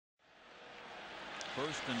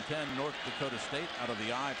First and 10, North Dakota State out of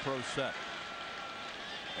the I-Pro set.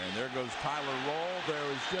 And there goes Tyler Roll. There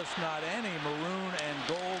is just not any maroon and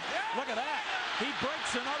gold. Look at that. He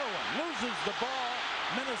breaks another one, loses the ball.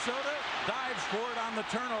 Minnesota dives for it on the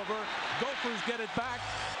turnover. Gophers get it back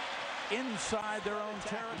inside their own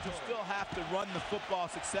territory. You still have to run the football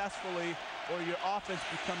successfully or your offense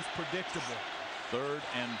becomes predictable. 3rd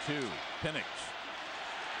and 2. Penix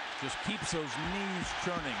just keeps those knees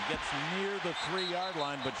churning, gets near the 3-yard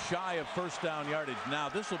line, but shy of first down yardage. Now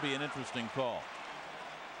this will be an interesting call.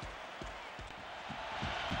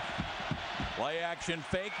 Play action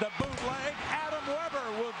fake, the bootleg. Adam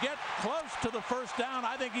Weber will get close to the first down.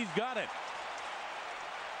 I think he's got it.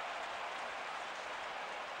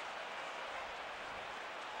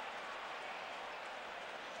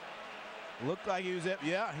 Looked like he was at,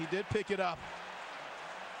 yeah, he did pick it up.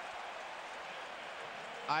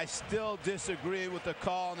 I still disagree with the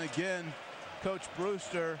call, and again, Coach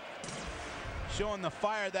Brewster showing the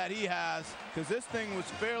fire that he has, because this thing was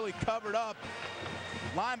fairly covered up.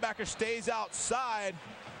 Linebacker stays outside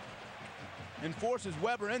and forces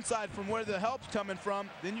Weber inside from where the help's coming from.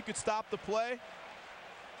 Then you could stop the play.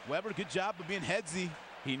 Weber, good job of being headsy.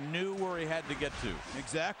 He knew where he had to get to.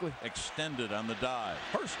 Exactly. Extended on the dive.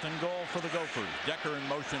 First and goal for the Gophers. Decker in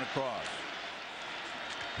motion across.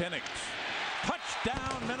 Penix.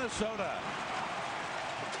 Touchdown, Minnesota.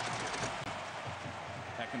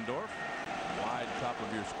 Heckendorf. Wide top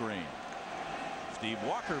of your screen. Steve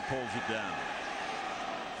Walker pulls it down.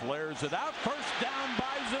 Flares it out. First down,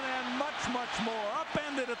 Bison, and much more.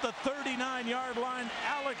 Upended at the 39-yard line.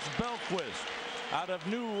 Alex Belquist out of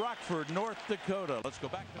New Rockford, North Dakota. Let's go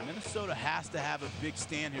back. Minnesota has to have a big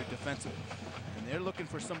stand here defensively, and they're looking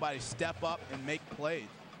for somebody to step up and make plays.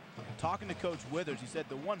 Talking to Coach Withers, he said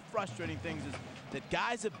the one frustrating thing is that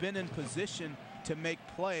guys have been in position to make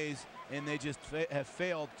plays, and they just have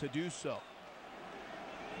failed to do so.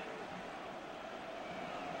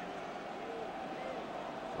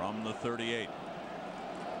 From the 38.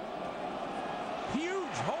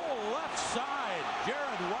 Huge hole left side.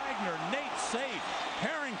 Jared Wagner, Nate safe.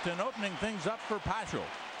 Harrington opening things up for Paschal.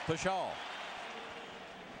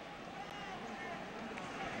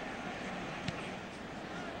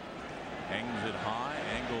 Hangs it high,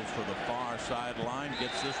 angles for the far sideline,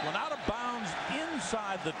 gets this one out of bounds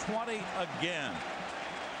inside the 20 again.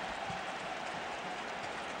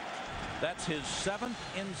 That's his 7th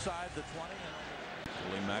inside the 20.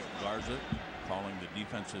 Willie Mack Garza calling the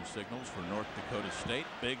defensive signals for North Dakota State.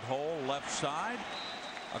 Big hole left side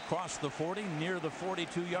across the 40 near the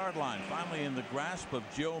 42-yard line. Finally in the grasp of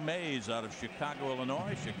Joe Mays out of Chicago,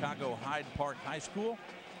 Illinois. Chicago Hyde Park High School.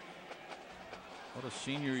 What a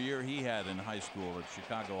senior year he had in high school at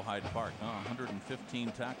Chicago Hyde Park.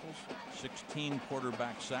 115 tackles, 16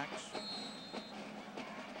 quarterback sacks.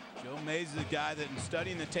 Joe Mays is a guy that in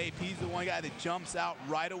studying the tape, he's the one guy that jumps out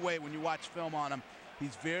right away when you watch film on him.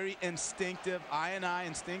 He's very instinctive, eye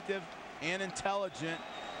instinctive and intelligent,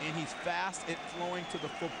 and he's fast at flowing to the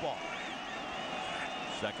football.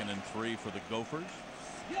 2nd and 3 for the Gophers.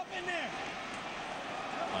 Get up in there.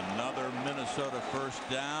 Another Minnesota first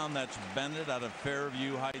down. That's Bennett out of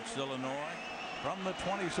Fairview Heights, Illinois. From the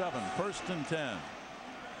 27, 1st and 10.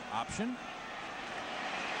 Option.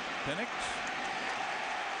 Penix.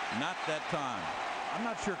 Not that time. I'm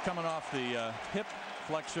not sure coming off the hip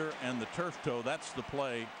flexor and the turf toe. That's the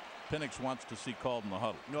play Penix wants to see called in the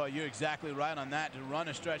huddle. No, you're exactly right on that. To run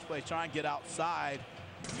a stretch play, try and get outside.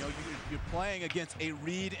 You know, you're playing against a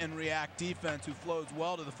read and react defense who flows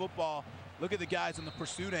well to the football. Look at the guys in the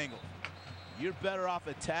pursuit angle. You're better off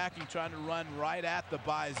attacking, trying to run right at the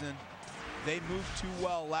Bison. They move too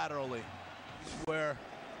well laterally. Where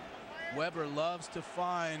Weber loves to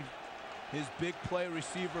find his big play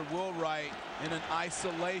receiver, Will Wright, in an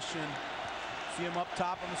isolation. See him up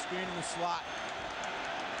top on the screen in the slot.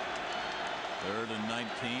 3rd and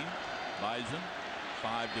 19. Bison.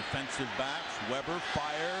 5 defensive backs. Weber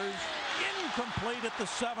fires. Incomplete at the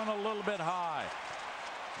 7, a little bit high.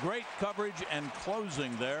 Great coverage and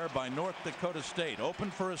closing there by North Dakota State. Open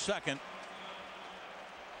for a second.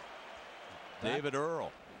 David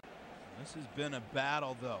Earl. This has been a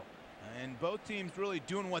battle, though, and both teams really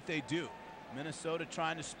doing what they do. Minnesota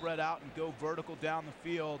trying to spread out and go vertical down the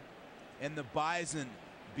field, and the Bison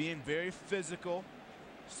being very physical,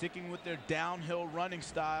 sticking with their downhill running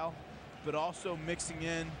style, but also mixing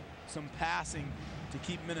in some passing to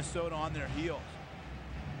keep Minnesota on their heels.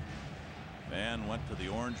 Van went to the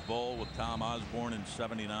Orange Bowl with Tom Osborne in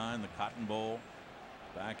 '79, the Cotton Bowl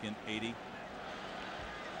back in '80.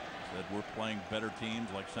 Said we're playing better teams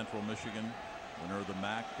like Central Michigan, winner of the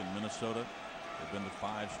MAC in Minnesota. They've been to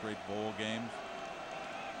 5 straight bowl games.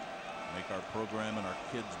 make our program and our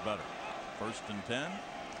kids better. 1st and 10.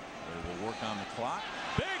 They will work on the clock.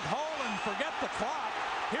 Big hole and forget the clock.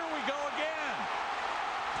 Here we go again.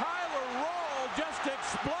 Tyler Roll just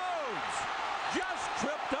explodes. Just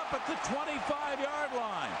tripped up at the 25-yard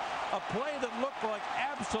line. A play that looked like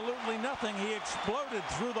absolutely nothing. He exploded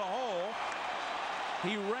through the hole.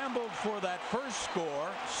 He rambled for that first score,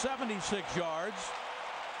 76 yards.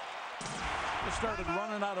 Just started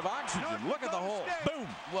running out of oxygen. Look at the hole. Boom.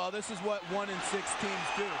 Well, this is what 1 and 6 teams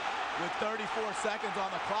do. With 34 seconds on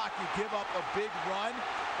the clock, you give up a big run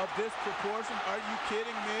of this proportion. Are you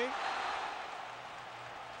kidding me?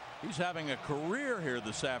 He's having a career here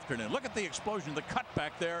this afternoon. Look at the explosion, the cut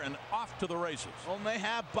back there, and off to the races. Well, they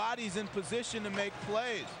have bodies in position to make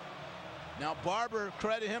plays. Now, Barber,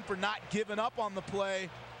 credit him for not giving up on the play,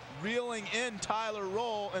 reeling in Tyler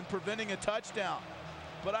Roll and preventing a touchdown.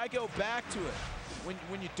 But I go back to it.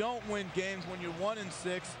 When you don't win games, when you're 1 and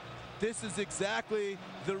 6, this is exactly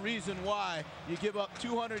the reason why you give up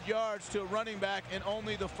 200 yards to a running back in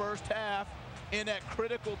only the first half and at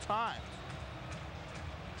critical times.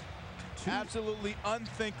 Absolutely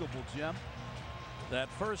unthinkable, Jim. That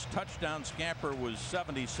first touchdown scamper was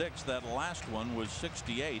 76. That last one was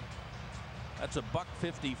 68. That's a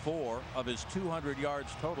 $154 of his 200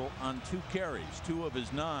 yards total on 2 carries, 2 of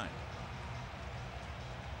his 9.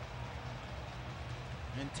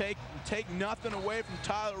 And take nothing away from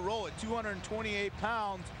Tyler Roll. At 228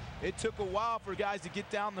 pounds, it took a while for guys to get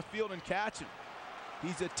down the field and catch him.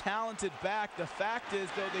 He's a talented back. The fact is,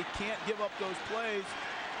 though, they can't give up those plays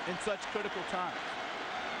in such critical times.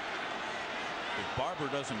 If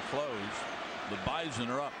Barber doesn't close, the Bison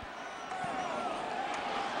are up.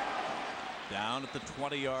 Down at the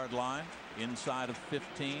 20-yard line, inside of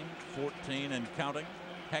 15, 14 and counting.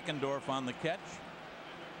 Heckendorf on the catch.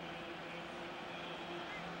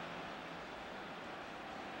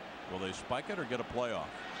 Will they spike it or get a playoff?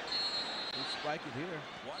 They spike it here.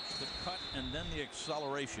 Watch the cut and then the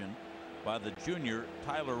acceleration by the junior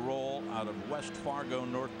Tyler Roll out of West Fargo,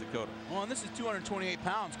 North Dakota. Well, and this is 228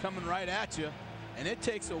 pounds coming right at you, and it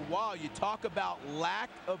takes a while. You talk about lack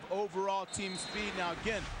of overall team speed. Now,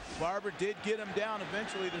 again, Barber did get him down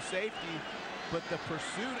eventually, the safety, but the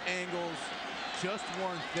pursuit angles just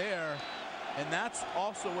weren't there, and that's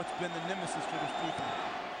also what's been the nemesis for this defense.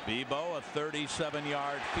 Bebo, a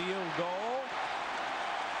 37-yard field goal.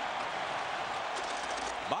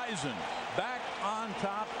 Bison back on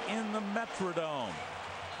top in the Metrodome.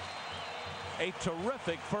 A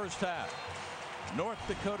terrific first half. North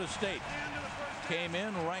Dakota State came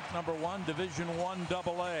in ranked number 1, Division I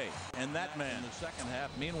AA. And that man in the second half.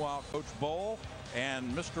 Meanwhile, Coach Bowl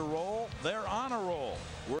and Mr. Roll, they're on a roll.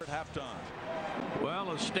 We're at halftime.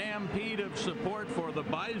 Well, a stampede of support for the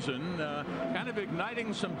Bison, kind of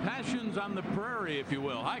igniting some passions on the prairie, if you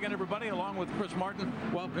will. Hi again, everybody, along with Chris Martin.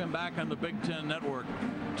 Welcome back on the Big Ten Network.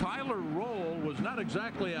 Tyler Roll was not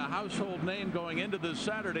exactly a household name going into this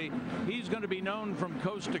Saturday. He's going to be known from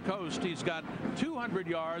coast to coast. He's got 200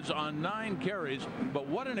 yards on 9 carries, but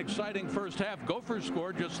what an exciting first half. Gophers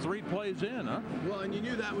scored just 3 plays in, huh? Well, and you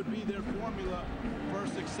knew that would be their formula for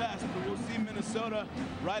success, but we'll see Minnesota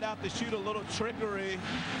right out the chute, a little trickery,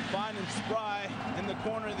 finding Spry in the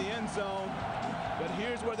corner of the end zone. But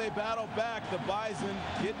here's where they battle back. The Bison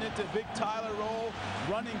getting it to big Tyler Roll,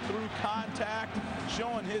 running through contact,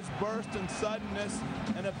 showing his burst and suddenness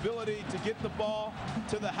and ability to get the ball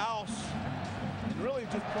to the house. And really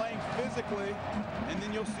just playing physically. And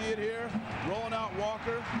then you'll see it here, rolling out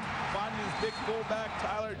Walker, finding his big fullback,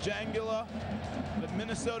 Tyler Jangula. But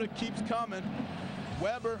Minnesota keeps coming.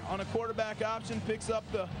 Weber on a quarterback option picks up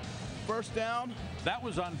the first down. That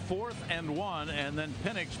was on 4th and 1, and then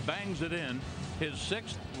Penix bangs it in. His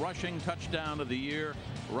 6th rushing touchdown of the year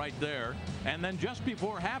right there. And then just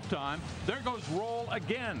before halftime, there goes Roll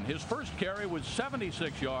again. His first carry was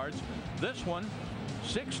 76 yards. This one,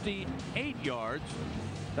 68 yards.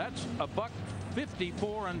 That's a $154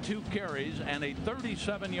 on 2 carries and a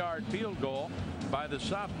 37-yard field goal by the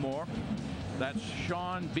sophomore. That's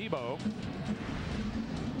Sean Bebo.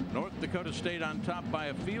 North Dakota State on top by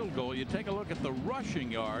a field goal. You take a look at the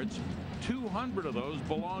rushing yards. 200 of those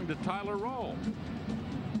belong to Tyler Roll.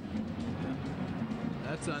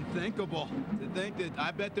 That's unthinkable to think that.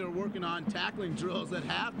 I bet they're working on tackling drills at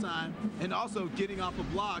halftime and also getting off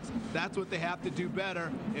of blocks. That's what they have to do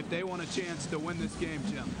better if they want a chance to win this game,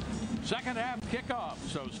 Jim. Second half kickoff,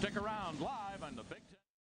 so stick around live on the Big